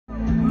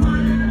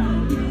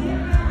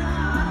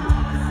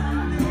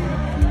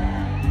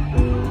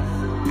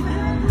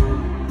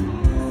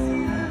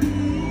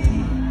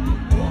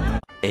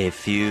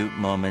few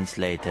moments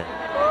later.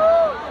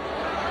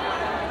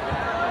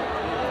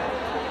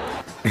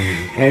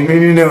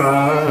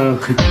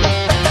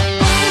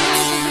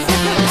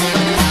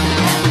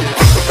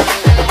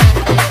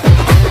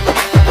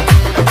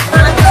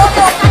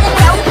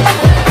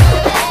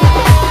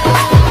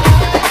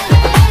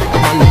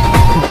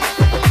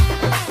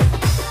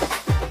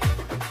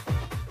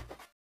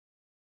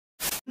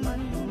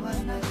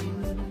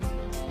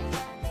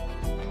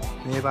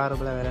 මේ පාර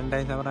බල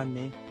වැලන්ටයින්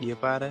සමරන්නේ ගිය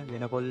පාර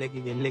වෙන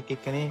කොල්ලෙක්ගේ ගෙල්ලෙක්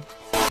එක්කනේ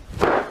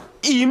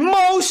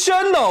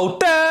emotional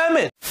damn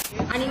it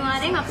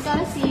අනිවාර්යෙන් අපිට අර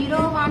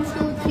 0 1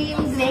 2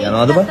 3 ග්‍රේඩ්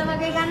යනවද බං?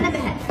 වගේ ගන්න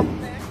බෑ.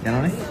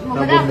 යනවනේ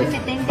මොකද අපි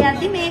මෙතෙන්ට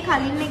යද්දි මේ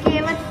කලින්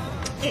එකේව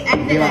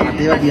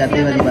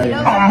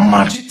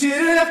අම්මා you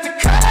didn't have to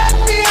cut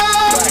me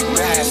off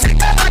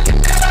I can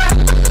never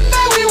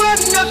know we were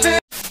nothing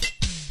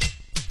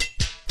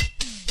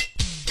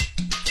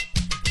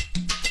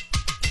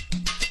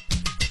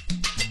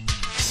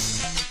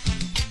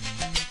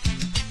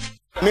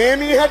මේ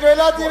මිනිහට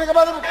වෙලා තියෙන එක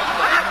බලමු.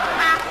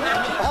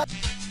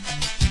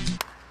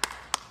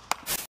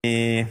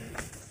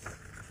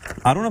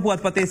 අරුණ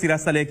පුවත්පතේ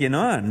සිරස්තලය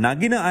කියනවා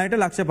නගින අයට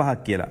ලක්ෂ 5ක්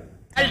කියලා.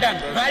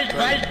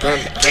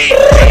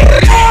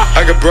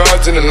 I got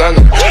broads in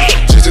Atlanta.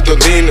 Just to the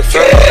lean the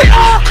family.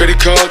 Credit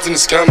cards in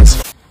the scammers.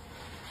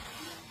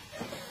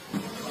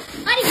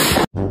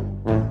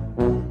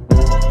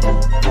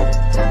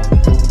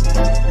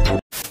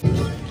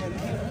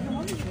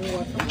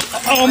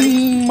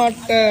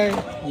 අම්මට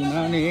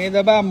උනා නේද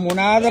බං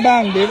මොනාද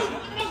බං දෙව්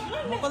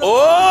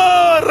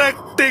ඕ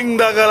රැක්ටිං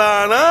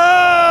දකලා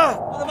නා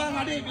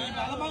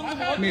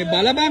මේ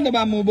බලබංග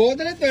බං මෝ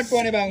බෝතලෙත්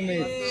වැට්ටුවානේ බං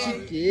මේ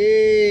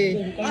සිකේ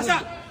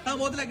ආසා තා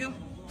බෝතලයක් ගෙමු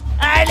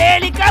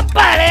අලේලි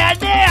කප්පල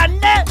යන්නේ අන්න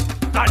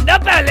කණ්ඩ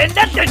පැලෙන්න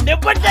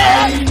දෙන්නපට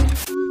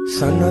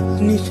සනත්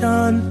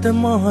නිශාන්ත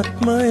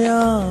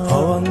මහත්මයා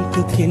අවංක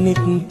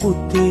කෙනෙක්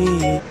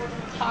පුතේ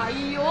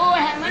අයියෝ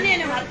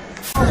හැමනේනවා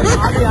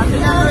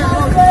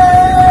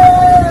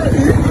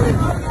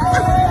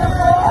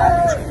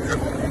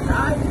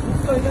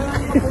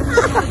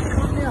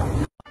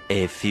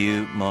A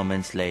few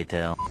moments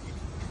later.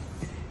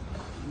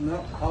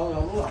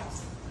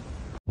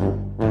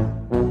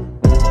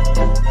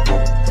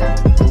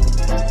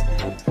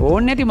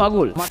 ඕන් නැති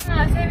මගුල්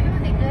ආසේ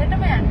විදිහට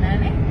දෙකටම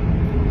යන්නනේ.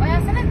 ඔය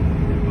අසන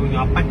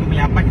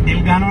අප්පච්චි තෙල්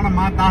ගහනවා නම්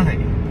මාත් ආසයි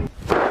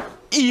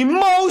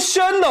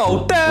emotional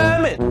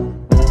damn it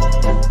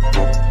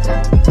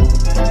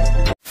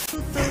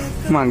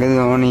මගේ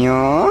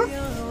දෝනියෝ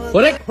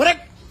හොරෙක් හොරෙක්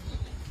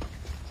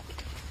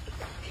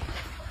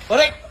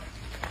හොරෙක්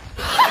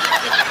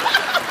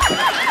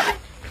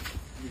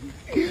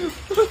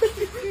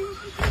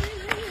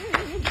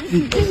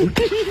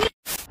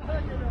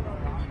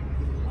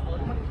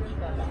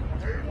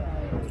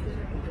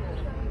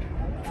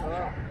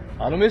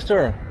Hello,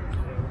 mister.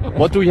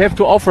 What do you have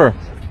to offer?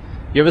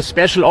 You have a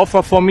special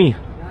offer for me.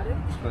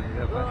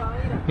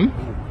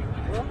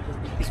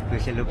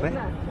 Special උපේ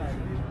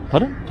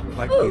Pardon?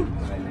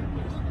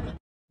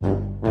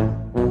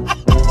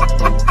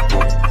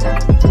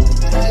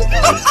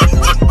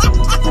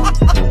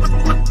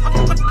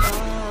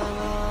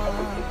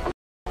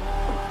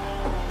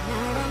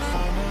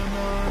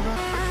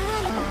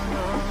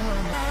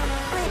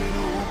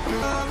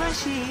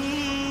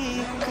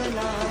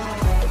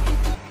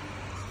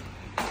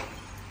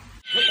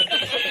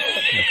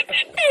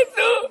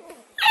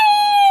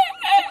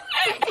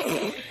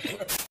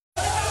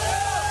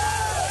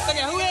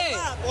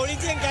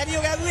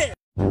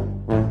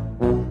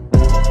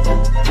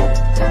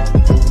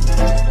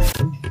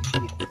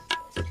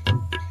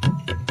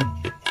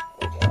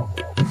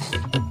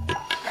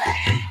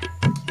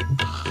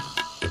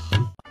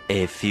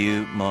 A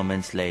few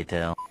moments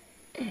later.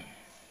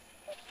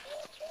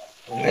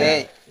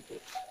 Hey.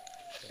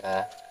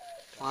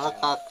 මාර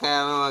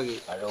කක්කයම වගේ.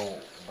 අර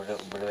උඹට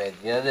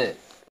වැදිනද?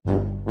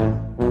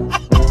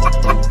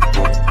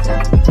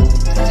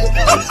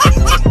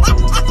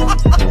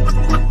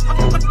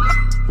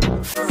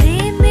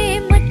 සීමේ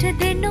මට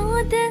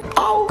දෙනෝද?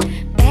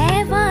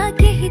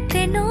 බෑවාගේ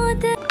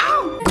හිතෙනෝද?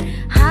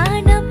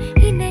 හානම්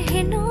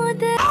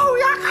ඉනහෙනෝද?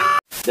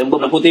 දැන්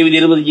ඔබ පොතේ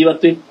විදිහටම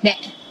ජීවත් වෙන්නේ? නෑ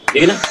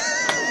නේද?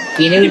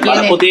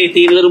 කියන්නේ පොතේ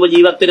තීරණයම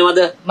ජීවත් වෙනවද?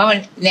 මම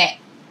නෑ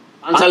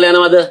පන්සල්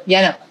යනවද?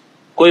 යනවා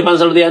කොයි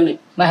පන්සලද යන්නේ?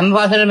 මම හැම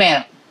පාසලම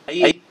යනවා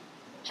ඇයි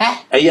ඈ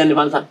ඇයි යන්නේ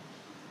පන්සල්?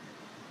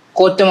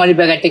 කොත්තමලි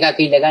පැකට් එකක්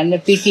ඉල්ල ගන්න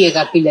පිටි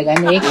එකක් ඉල්ල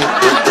ගන්න ඒක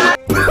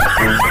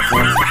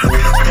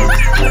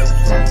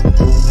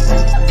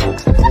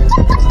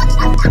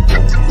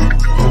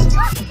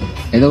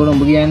එතකොට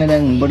උඹ කියන්නේ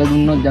දැන් උඹට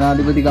දුන්නොත්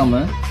ජනාධිපතිකම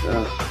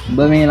උඹ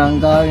මේ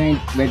ලංකාවේ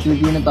වැටිලා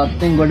තියෙන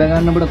තත්ත්වෙන් ගොඩ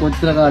ගන්න උඹට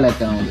කොච්චර කාලයක්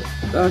යනවද?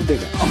 තාත්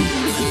දෙක.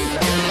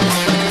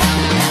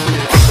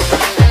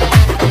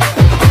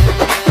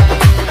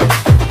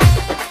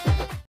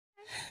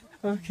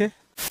 okay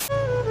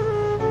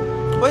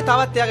ඔය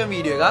තවත් යාගේ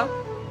වීඩියෝ එක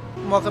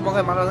මොකද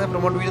මම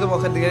ප්‍රොමෝට් වීඩියෝ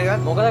මොකද කියලා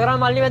ගන්න. මොකද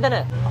කරන්නේ මල්ලි මෙතන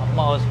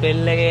අම්මා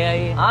හොස්පිටල් එකේ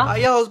ආයි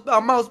අයියා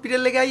අම්මා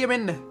හොස්පිටල් එකේ ආයේ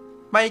මෙන්න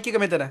මයික් එක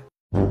මෙතන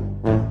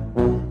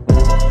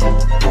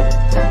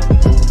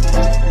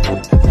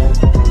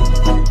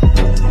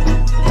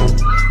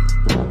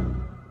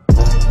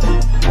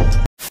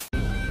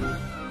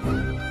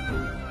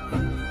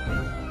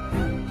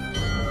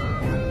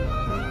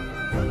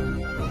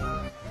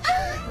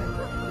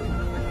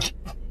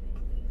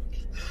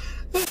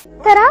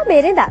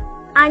බිරිඳක්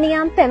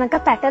අනියම් පෙමක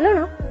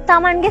පැටලුණු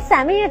Tamanගේ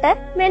සැමියට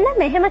මෙන්න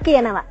මෙහෙම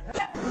කියනවා.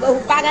 ඔබ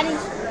උපාගනි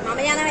මම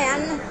යනවා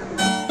යන්න.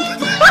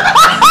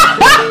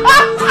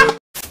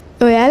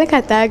 ඔයාලා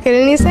කතා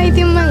කරන නිසා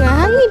ඉතින් මං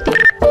අහන්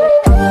හිටියේ.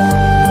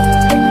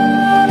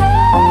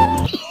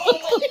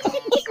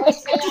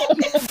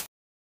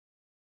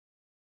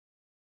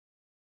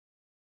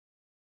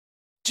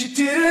 You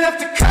didn't have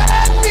to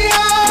cut me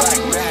off.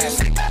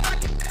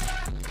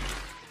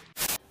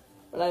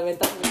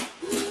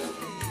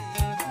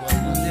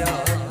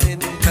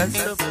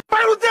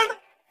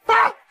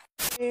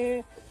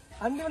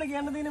 අන්තිමට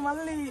කියන්න තියෙන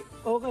මල්ලි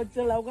ඕක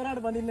ඔච්චර ලව් කරාට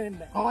බඳින්න වෙන්නේ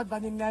නැහැ. කොහොමද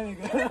බඳින්නේ නැහැ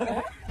මේක.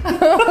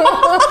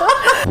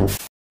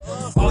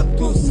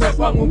 අතු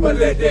සපන්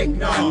උඹලෙක්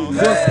නා.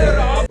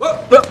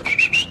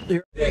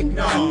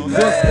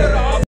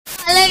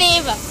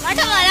 අලනේව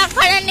මට වලක්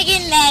කඩන්න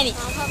ගින්නේ නෑනේ.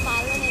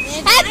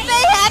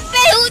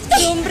 හැප්පේ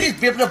උත්ති.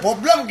 People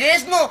problem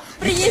gas no.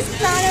 Please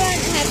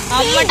නාලවන්.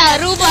 අම්මට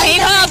අරු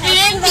බහිනවා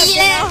අපිෙන්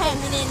දීලා.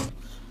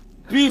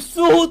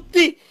 පිස්සු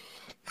උත්ති.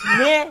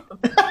 නේ.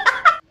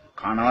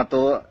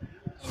 කනවතෝ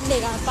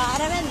දෙක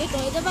පාරවැන්දි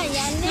කොහෙද බං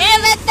යන්නේ මේ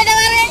වැත්තට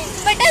වරේ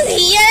උඹට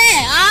 100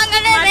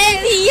 ආංගනේ මේ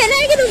 100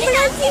 නෑ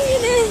කියලා උඹට 100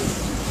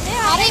 නේ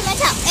හරි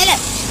මචං එල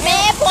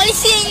මේ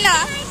පොලිසිය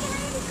ඉන්නවා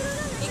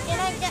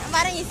එක්කෙනා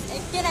වරේ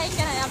එක්කෙනා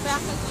අපේ අක්කා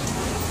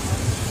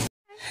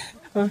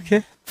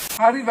ඕකේ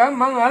හරි බං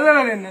මං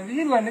අල්ලලා දෙන්න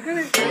විහිළුවන්නේ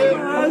කරේ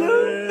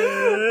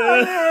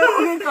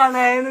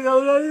කණේන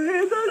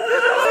ගවුලන්නේ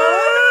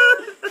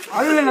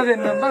අල්ලලා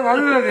දෙන්න බං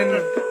අල්ලලා දෙන්න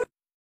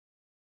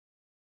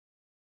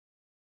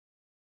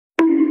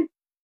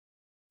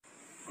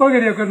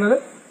කොහේද කරනද?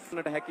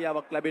 උන්නට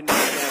හැකියාවක් ලැබෙන්නේ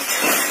නැහැ.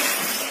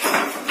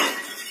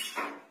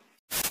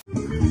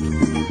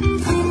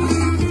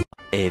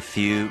 A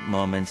few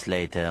moments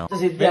later.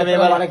 සිද්ධියක්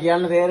මට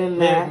කියන්න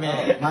තේරෙන්නේ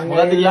නැහැ. මම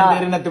මොකද්ද කියන්න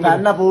තේරෙන්නේ නැත්නම්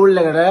පැන්න පූල්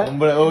එකට.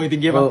 උඹ ඔව් ඉතින්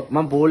ගියපන්.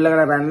 මම පූල්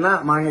එකට පැන්න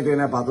මං හිතුවේ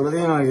නෑ පතුල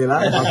දෙනවා කියලා.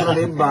 පතුල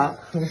දෙබ්බා.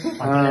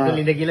 පතුල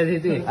ලිඳ කියලා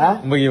හිතුවේ.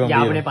 උඹ ගියපන්.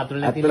 යාපනේ පතුල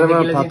නැති ලිඳ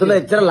කියලා. පතුල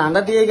එච්චර ළඟ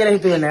තියෙයි කියලා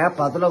හිතුවේ නෑ.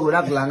 පතුල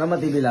ගොඩක් ළඟම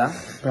තිබිලා.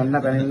 පැන්න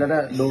පැනින්නට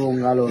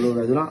ඩෝං ගාලා ඔලුව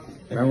වැදුනා.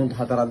 රවුන්ඩ්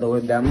 4ක්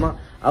දවස් දැම්ම.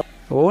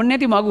 ඕන්නේ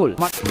නැති මගුල්.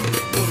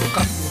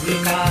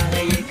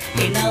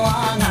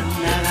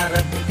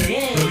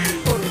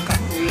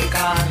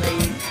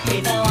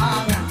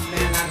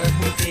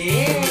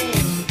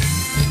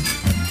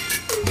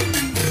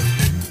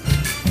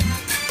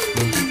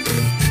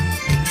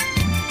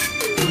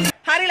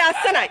 හරි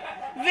ලස්සනයි.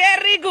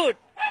 very good.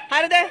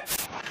 හරිද?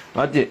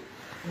 මච්චි.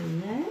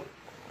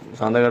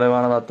 සඳකඩ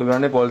වන වත්තු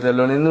ගන්නේ පොල් තෙල්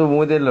වලින්ද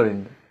මූ තෙල්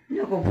වලින්ද?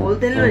 යකෝ පොල්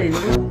තෙල් වලින්ද?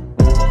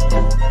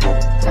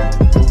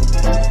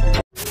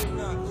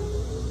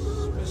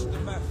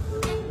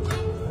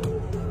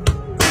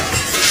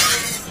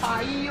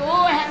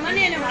 අයියෝ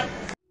හැමනේනේ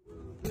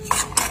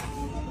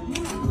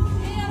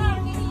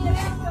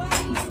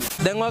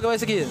දැන් වාගේ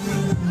වයස කීයද?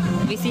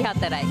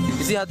 24යි.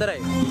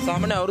 24යි.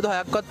 සාමාන්‍ය අවුරුදු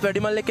 6ක්වත්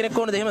වැඩි මල්ලෙක් කෙනෙක්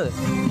ඕනද එහෙමද?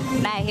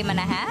 නෑ එහෙම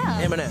නැහැ.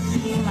 එහෙම නෑ.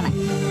 එහෙම නෑ.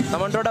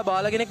 තමන්ට වඩා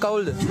බාල කෙනෙක්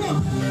කවුල්ද?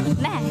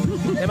 නෑ.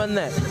 එහෙම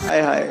නෑ.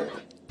 හයි හයි.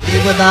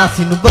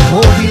 දේවදාසි නුඹ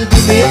හොවිල්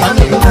දිනේ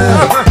අනුගම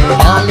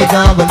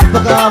මාලිගාව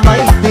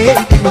නුඹගාමයි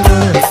දෙයිතුන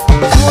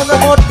සුවඳ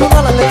මොට්ටු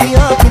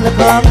නලලියා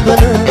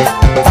පිලකාංගන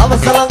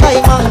අවසලඟයි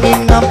මං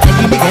ඉන්නම්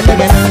ඇගිලි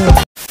ගැනගෙන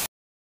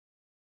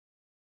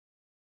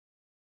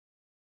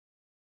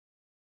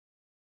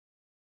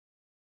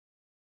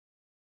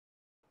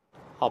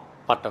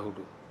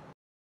පටහුඩු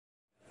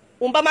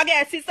උඹ මගේ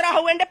ඇස් ඉස්සරහ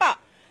හුවෙන්න එපා.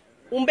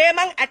 උඹේ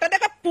මං ඇට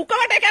දෙක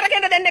පුකවට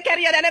කරගෙන දෙන්න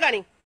කැරිය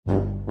දැනගනි.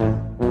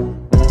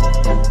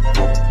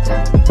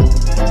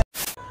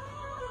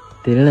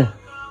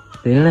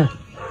 තේරෙන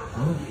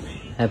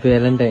හැපි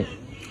වැලන්ටයින්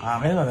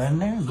මේක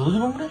වෙන්නේ දෝදු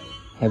මොකද?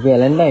 හැපි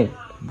Valentine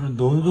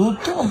දෝදු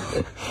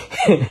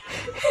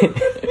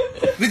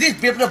with this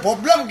people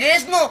problem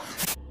gas no.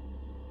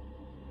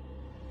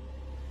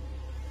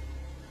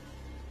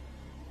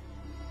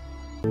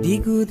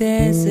 දිගු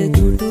දැස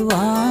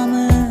දුටුවාම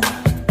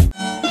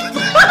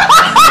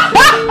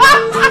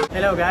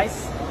hello guys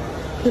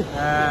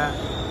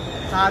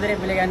සාදරයෙන්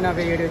පිළිගන්න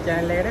අපේ YouTube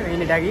channel එකට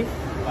Vini ඩගි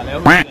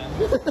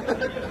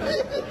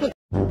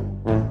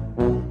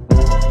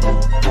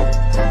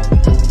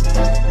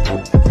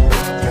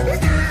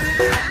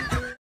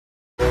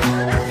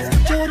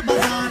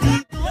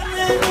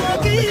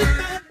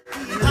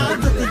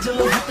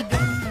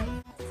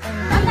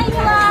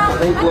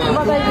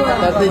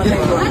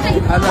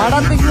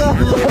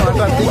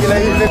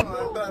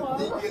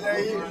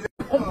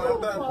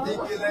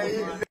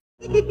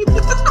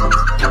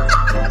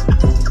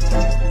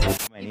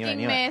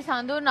ඉතින් මේ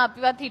සඳුන්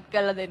අපිවත් හිට්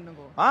කරලා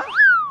දෙන්නකෝ.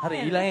 හරි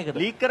ඊළඟ එකට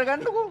ලීක්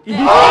කරගන්නකෝ.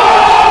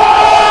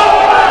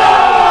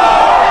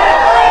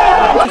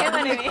 එහෙම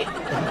නෙවෙයි.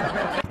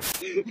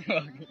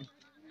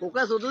 කොක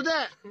සුදුද?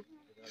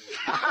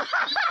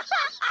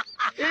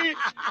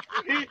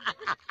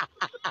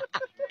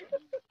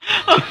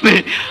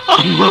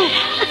 අම්මෝ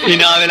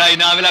ඉනා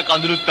වෙලා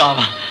කඳුළුත්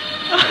ආවා.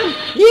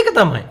 ඒක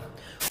තමයි.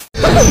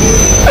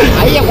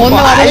 අයියා කොන්න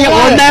වරේ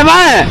කොන්නම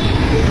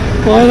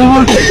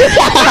කොන්න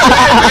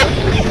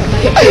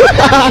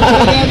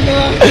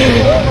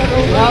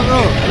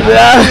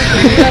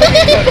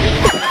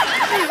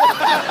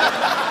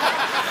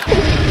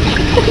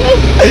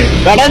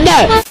වැඩක්ද?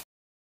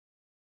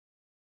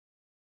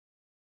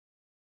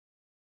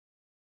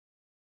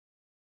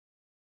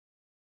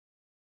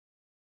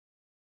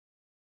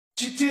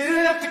 You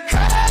didn't have to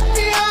cut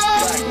me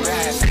off.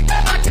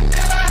 I could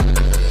never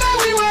know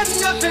we were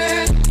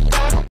nothing.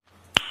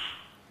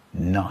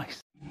 Nice.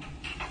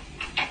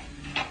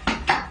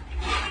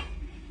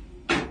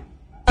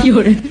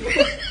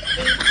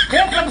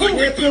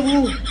 हे प्रभु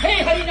हे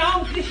हरि राम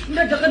कृष्ण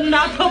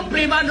जगन्नाथ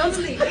प्रेमानंद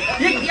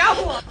ये क्या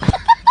हुआ?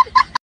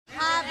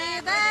 Happy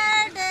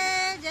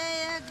birthday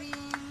Jaya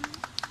Bhim,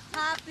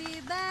 happy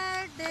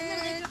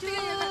birthday to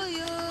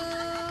you,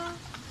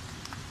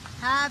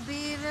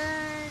 happy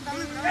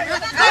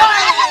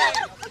birthday.